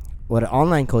accountability. What an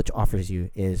online coach offers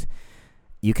you is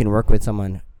you can work with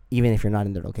someone even if you're not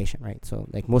in their location, right? So,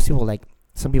 like, most people, like,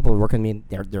 some people work with me,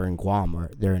 they're in Guam, or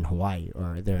they're in Hawaii,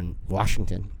 or they're in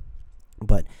Washington.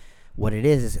 But what it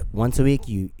is once a week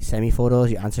you send me photos,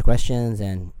 you answer questions,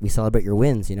 and we celebrate your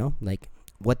wins, Like,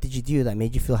 what did you do that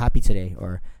made you feel happy today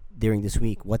or during this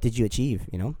week? What did you achieve,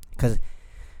 Because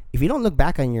if you don't look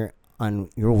back on your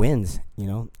wins,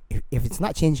 if it's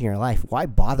not changing your life, why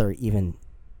bother even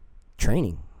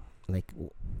training? Like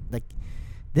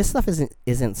this stuff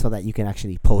isn't so that you can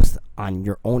actually post on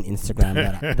your own Instagram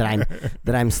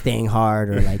that I'm staying hard,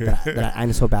 or, like, that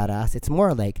I'm so badass. It's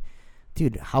more like,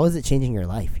 dude, how is it changing your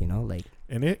life? Like,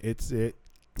 and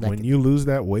Like, when you lose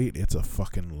that weight, it's a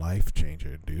fucking life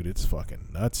changer, dude. It's fucking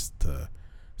nuts to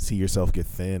see yourself get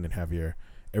thin and have your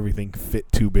everything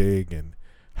fit too big and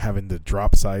having to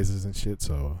drop sizes and shit.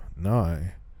 So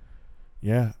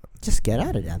yeah, just get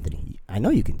at it, Anthony. I know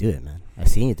you can do it, man. I've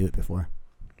seen you do it before.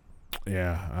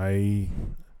 yeah.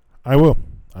 I will.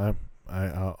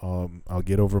 I'll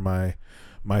get over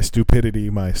my stupidity,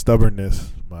 my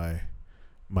stubbornness,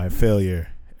 my failure,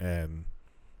 and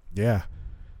yeah.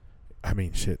 I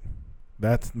mean, shit.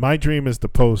 That's my dream, is to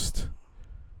post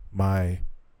my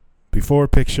before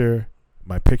picture,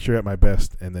 my picture at my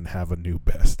best, and then have a new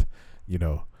best,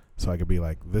 so I could be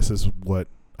like, this is what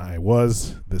I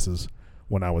was, this is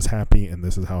when I was happy, and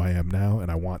this is how I am now,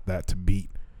 and I want that to beat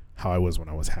how I was when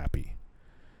I was happy.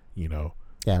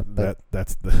 Yeah, but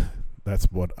that's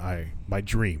what my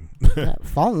dream. yeah,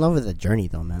 fall in love with the journey,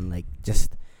 though, man. Like,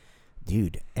 just,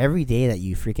 dude, every day that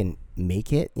you freaking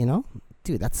make it,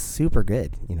 dude, that's super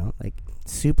good. Like,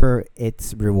 super.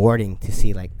 It's rewarding to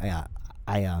see, like, I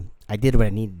did what I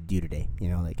needed to do today.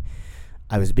 Like,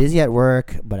 I was busy at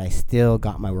work, but I still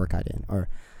got my workout in, or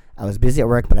I was busy at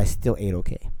work, but I still ate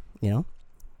okay.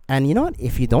 And you know what?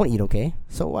 If you don't eat okay,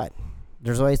 so what?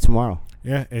 There's always tomorrow.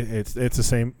 Yeah, it's the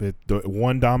same.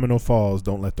 One domino falls,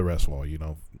 don't let the rest fall.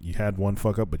 You had one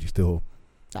fuck up, but you still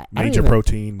made your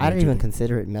protein. I don't even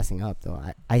consider it messing up, though.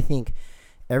 I think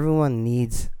everyone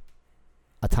needs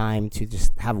a time to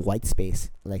just have white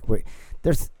space. Like,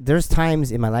 there's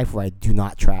times in my life where I do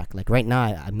not track. Like, right now,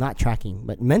 I'm not tracking,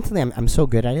 but mentally, I'm so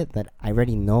good at it that I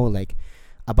already know, like,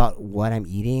 about what I'm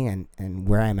eating and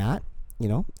where I'm at.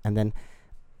 And then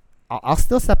I'll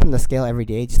still step on the scale every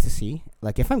day just to see.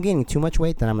 Like, if I'm gaining too much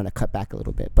weight, then I'm going to cut back a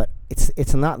little bit. But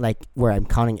it's not like where I'm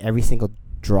counting every single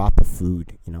drop of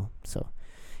food, So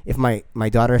if my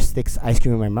daughter sticks ice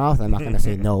cream in my mouth, I'm not going to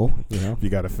say no, You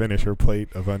got to finish her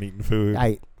plate of uneaten food.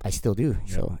 I still do. Yep.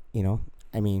 So,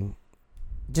 I mean,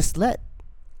 just let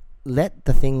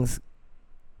the things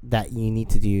that you need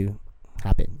to do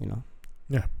happen,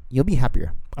 Yeah. You'll be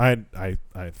happier. I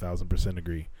 1,000%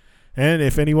 agree. And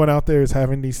if anyone out there is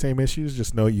having these same issues,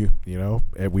 just know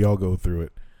we all go through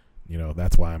it.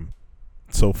 That's why I'm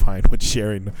so fine with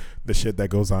sharing the shit that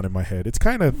goes on in my head. It's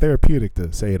kind of therapeutic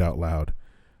to say it out loud.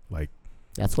 Like,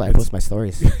 that's why I post my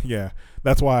stories. Yeah.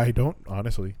 That's why I don't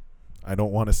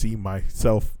want to see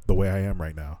myself the way I am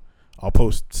right now. I'll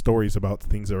post stories about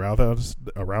things around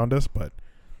us, but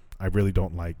I really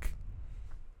don't like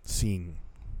seeing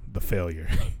the failure.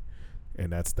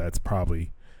 And that's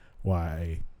probably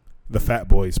why the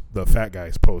fat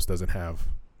guys post doesn't have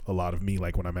a lot of me,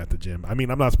 like when I'm at the gym. I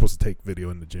mean, I'm not supposed to take video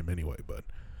in the gym anyway, but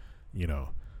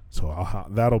so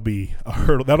that'll be a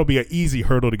hurdle. That'll be an easy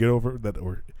hurdle to get over.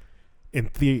 Or in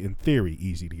theory,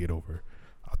 easy to get over.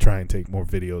 I'll try and take more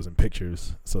videos and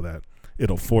pictures so that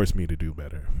it'll force me to do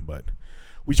better. But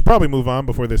we should probably move on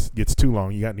before this gets too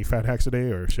long. You got any fat hacks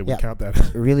today, or should we count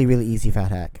that? Really, really easy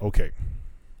fat hack. Okay.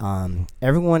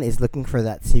 Everyone is looking for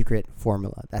that secret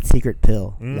formula, that secret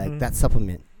pill, like that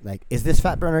supplement. Like, is this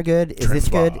fat burner good? Is this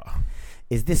good?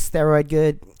 Is this steroid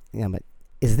good? But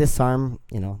is this SARM?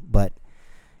 But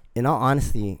in all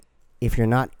honesty, if you're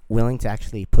not willing to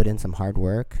actually put in some hard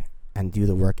work and do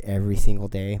the work every single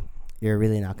day, you're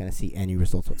really not going to see any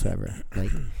results whatsoever.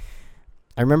 Like,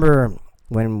 I remember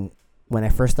when I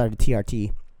first started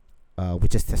TRT,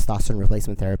 which is testosterone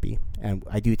replacement therapy, and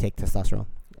I do take testosterone.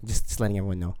 Just letting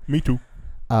everyone know. Me too.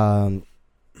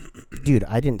 Dude,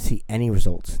 I didn't see any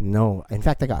results. No. In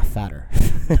fact, I got fatter.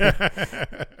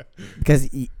 Because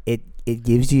it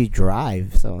gives you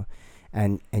drive, so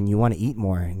and you want to eat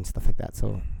more and stuff like that.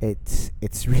 So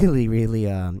it's really, really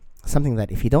something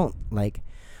that if you don't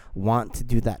want to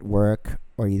do that work,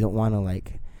 or you don't want to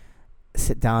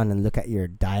sit down and look at your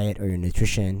diet or your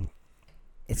nutrition,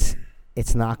 it's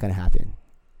not gonna happen.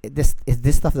 This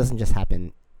stuff doesn't just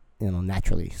happen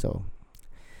naturally. So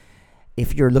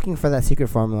if you're looking for that secret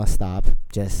formula, stop.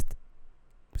 Just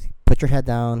put your head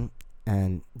down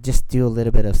and just do a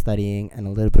little bit of studying and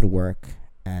a little bit of work,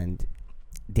 and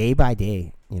day by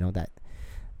day, you'll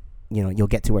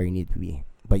get to where you need to be.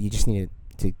 But you just need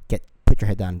to put your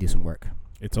head down and do some work.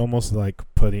 It's almost like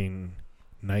putting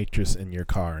nitrous in your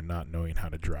car and not knowing how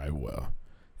to drive well.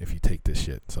 If you take this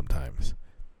shit sometimes,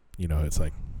 it's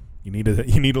like you need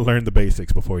to learn the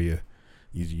basics before you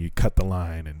cut the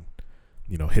line and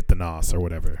hit the nos or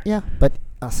whatever. Yeah, but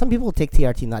some people take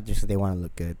TRT not just because they want to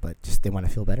look good, but just they want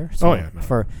to feel better. So no.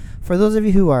 For those of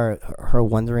you who are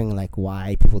wondering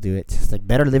why people do it, it's just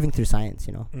better living through science,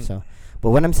 So, but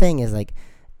what I'm saying is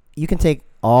you can take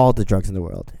all the drugs in the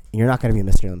world, and you're not going to be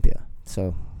Mr. Olympia.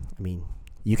 So, I mean,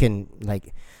 you can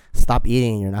stop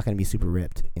eating, and you're not going to be super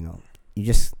ripped. You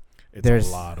just It's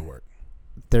a lot of work.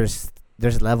 There's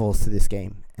levels to this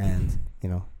game, and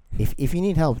if you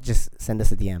need help, just send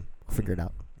us a DM. We'll figure it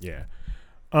out. Yeah.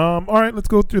 All right, let's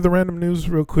go through the random news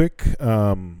real quick.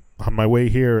 On my way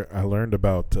here, I learned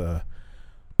about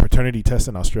paternity tests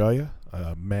in Australia.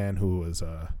 A man who was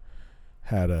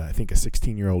had I think a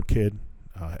 16-year-old kid,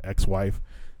 ex-wife,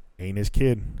 ain't his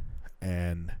kid,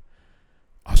 and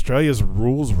Australia's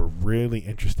rules were really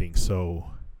interesting.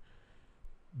 So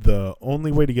the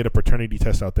only way to get a paternity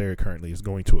test out there currently is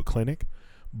going to a clinic,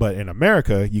 but in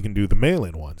America you can do the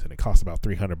mail-in ones, and it costs about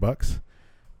 $300.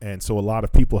 And so a lot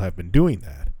of people have been doing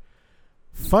that.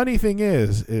 Funny thing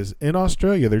is in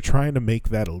Australia, they're trying to make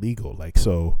that illegal. Like,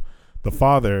 so the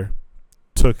father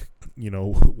took,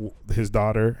 his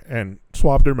daughter and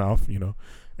swabbed her mouth,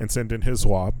 and sent in his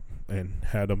swab and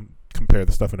had them compare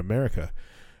the stuff in America.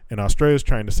 And Australia's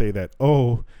trying to say that,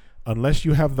 unless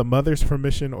you have the mother's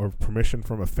permission or permission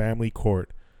from a family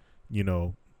court,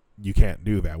 you can't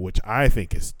do that, which I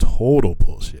think is total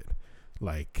bullshit.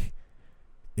 Like,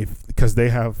 because they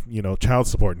have, child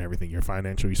support and everything, you're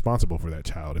financially responsible for that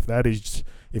child.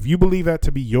 If you believe that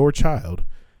to be your child,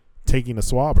 taking a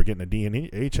swab or getting a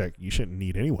DNA check, you shouldn't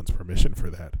need anyone's permission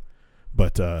for that.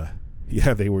 But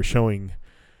they were showing,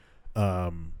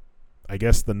 I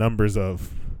guess the numbers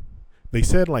of, they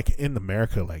said like in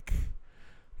America, like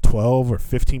 12 or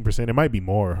 15%, it might be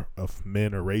more, of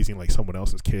men are raising like someone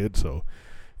else's kid. So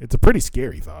it's a pretty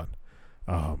scary thought.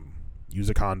 Use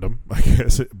a condom, I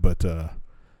guess, but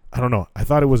I don't know. I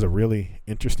thought it was a really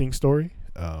interesting story.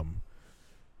 I'm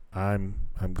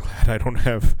glad I don't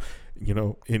have,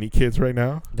 any kids right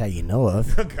now that you know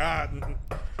of. God,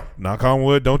 knock on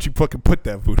wood. Don't you fucking put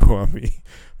that voodoo on me.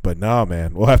 But nah,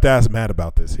 man, we'll have to ask Matt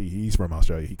about this. He's from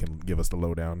Australia. He can give us the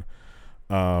lowdown.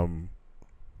 Gwyneth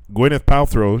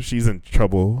Paltrow, she's in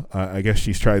trouble. I guess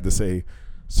she's tried to say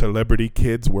celebrity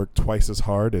kids work twice as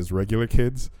hard as regular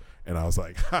kids. And I was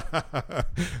like,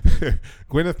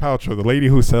 Gwyneth Paltrow, the lady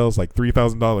who sells like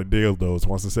 $3,000 dildos,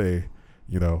 wants to say,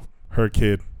 her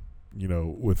kid,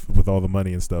 with all the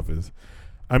money and stuff is,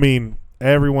 I mean,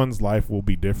 everyone's life will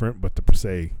be different, but to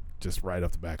say just right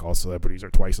off the back, all celebrities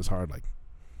are twice as hard, like,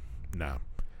 nah.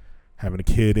 Having a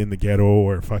kid in the ghetto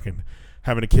or fucking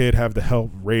having a kid have to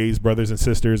help raise brothers and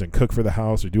sisters and cook for the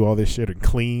house or do all this shit and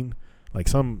clean. Like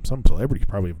some celebrities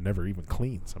probably have never even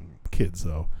cleaned, some kids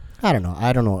though. I don't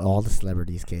know all the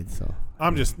celebrities' kids, so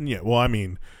I'm just I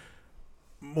mean,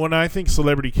 when I think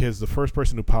celebrity kids, the first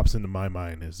person who pops into my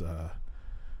mind is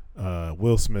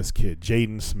Will Smith's kid,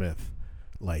 Jaden Smith.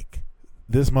 Like,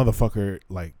 this motherfucker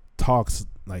like talks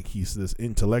like he's this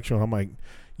intellectual. I'm like,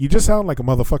 you just sound like a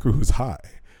motherfucker who's high,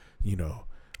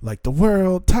 like the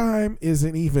world time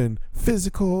isn't even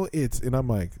physical. And I'm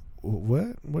like,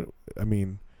 what? I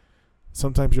mean,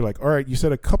 sometimes you're like, all right, you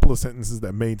said a couple of sentences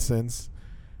that made sense.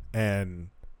 And,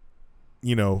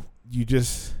 you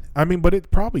just, I mean, but it's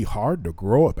probably hard to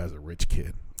grow up as a rich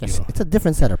kid. It's a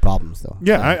different set of problems, though.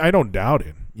 Yeah, I don't doubt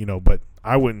it, but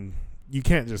I wouldn't, you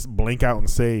can't just blink out and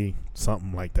say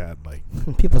something like that. Like,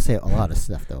 people say a lot of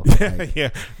stuff, though. Like, yeah,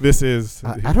 this is.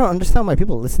 I don't understand why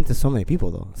people listen to so many people,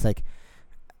 though. It's like,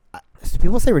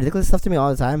 people say ridiculous stuff to me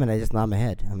all the time, and I just nod my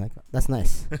head. I'm like, that's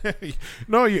nice.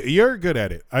 No, you're good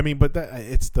at it. I mean, but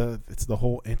it's the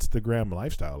whole Instagram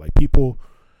lifestyle. Like, people.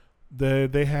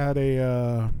 They had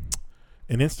an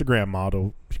Instagram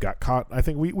model. She got caught. I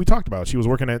think we talked about it. She was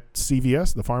working at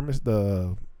CVS, the pharmacy.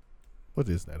 What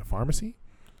is that? A pharmacy?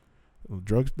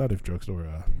 Not a drugstore.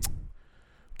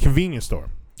 Convenience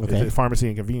store. Okay. Pharmacy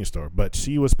and convenience store. But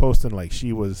she was posting like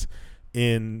she was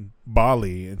in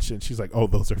Bali and she's like, "Oh,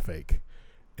 those are fake,"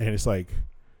 and it's like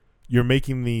you're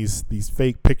making these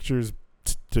fake pictures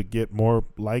to get more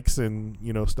likes and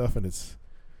stuff, and it's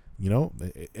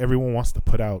everyone wants to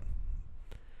put out.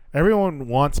 Everyone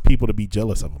wants people to be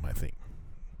jealous of them, I think.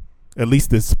 At least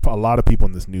there's a lot of people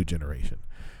in this new generation.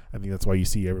 I think that's why you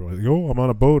see everyone like, I'm on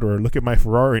a boat, or look at my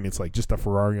Ferrari, and it's like just a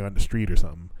Ferrari on the street or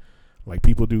something. Like,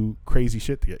 people do crazy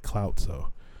shit to get clout,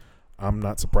 so I'm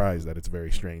not surprised that it's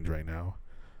very strange right now.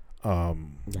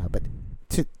 Yeah, but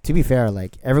to be fair,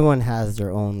 like, everyone has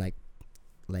their own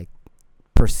like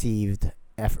perceived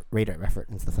rate of effort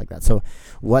and stuff like that. So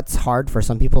what's hard for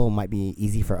some people might be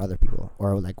easy for other people,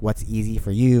 or like what's easy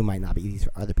for you might not be easy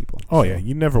for other people. Oh, so, yeah,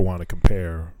 you never want to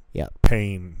compare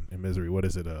pain and misery. What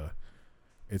is it?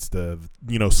 It's the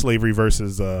slavery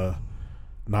versus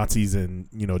Nazis and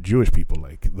Jewish people.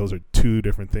 Like, those are two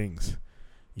different things.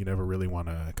 You never really want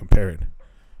to compare it.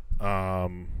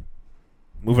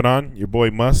 Moving on, your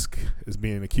boy Musk is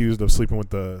being accused of sleeping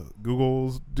with the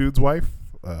Google's dude's wife.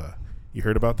 You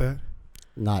heard about that?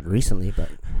 not recently, but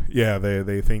Yeah,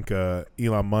 they think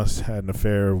Elon Musk had an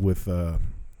affair with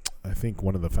I think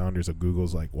one of the founders of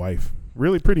Google's like wife,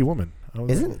 really pretty woman.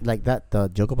 isn't like that the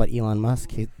joke about Elon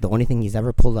Musk? The only thing he's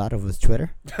ever pulled out of was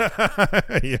Twitter.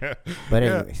 Yeah, But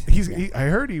yeah. anyways, I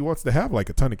heard he wants to have like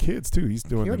a ton of kids too. He's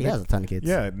doing. he already has a ton of kids.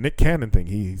 Yeah, Nick Cannon thing.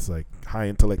 He's like high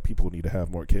intellect people need to have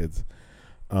more kids.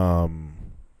 Oh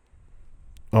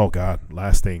God,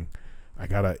 last thing, I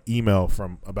got an email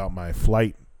about my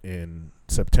flight in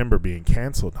September being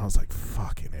canceled. And I was like,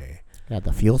 fucking A. Yeah,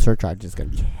 the fuel surcharge is gonna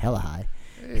be hella high.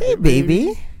 Hey,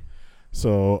 baby.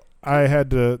 So I had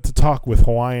to talk with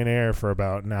Hawaiian Air for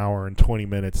about an hour and 20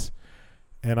 minutes.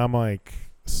 And I'm like,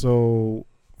 so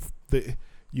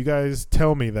you guys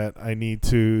tell me that I need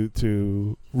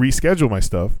to reschedule my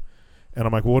stuff. And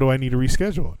I'm like, well, what do I need to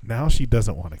reschedule? Now she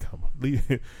doesn't want to come.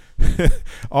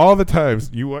 All the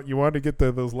times you want to get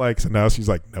those likes. And now she's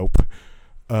like, nope.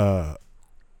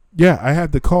 Yeah, I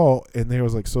had to call. And they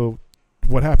was like, so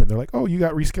what happened? They're like, oh, you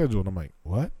got rescheduled. I'm like,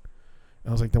 what? And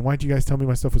I was like, then why'd you guys tell me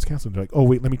my stuff was canceled? They're like, oh,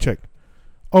 wait, let me check.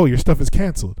 Oh, your stuff is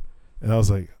canceled. And I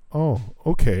was like, oh,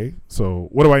 okay. So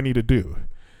what do I need to do?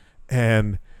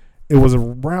 And it was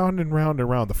round and round and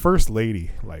round. The first lady,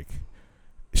 like,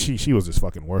 she was just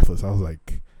fucking worthless. I was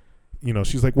like,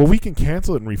 she's like, well, we can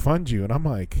cancel it and refund you. And I'm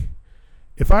like,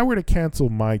 if I were to cancel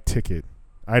my ticket,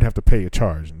 I'd have to pay a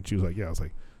charge. And she was like, yeah. I was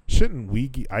like, shouldn't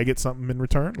I get something in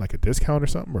return, like a discount or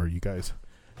something? Or you guys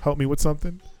help me with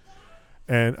something?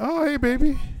 And, oh, hey,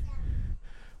 baby.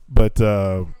 But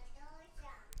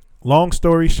long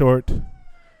story short,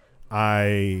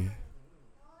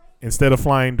 instead of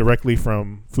flying directly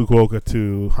from Fukuoka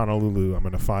to Honolulu, I'm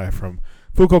going to fly from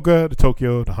Fukuoka to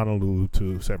Tokyo to Honolulu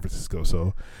to San Francisco.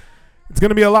 So it's going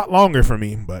to be a lot longer for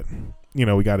me, but,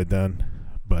 we got it done.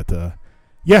 But,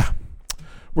 yeah,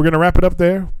 we're going to wrap it up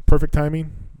there. Perfect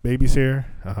timing. Baby's here.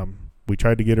 We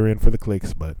tried to get her in for the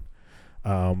clicks, but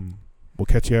we'll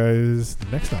catch you guys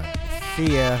next time.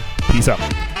 See ya. Peace out.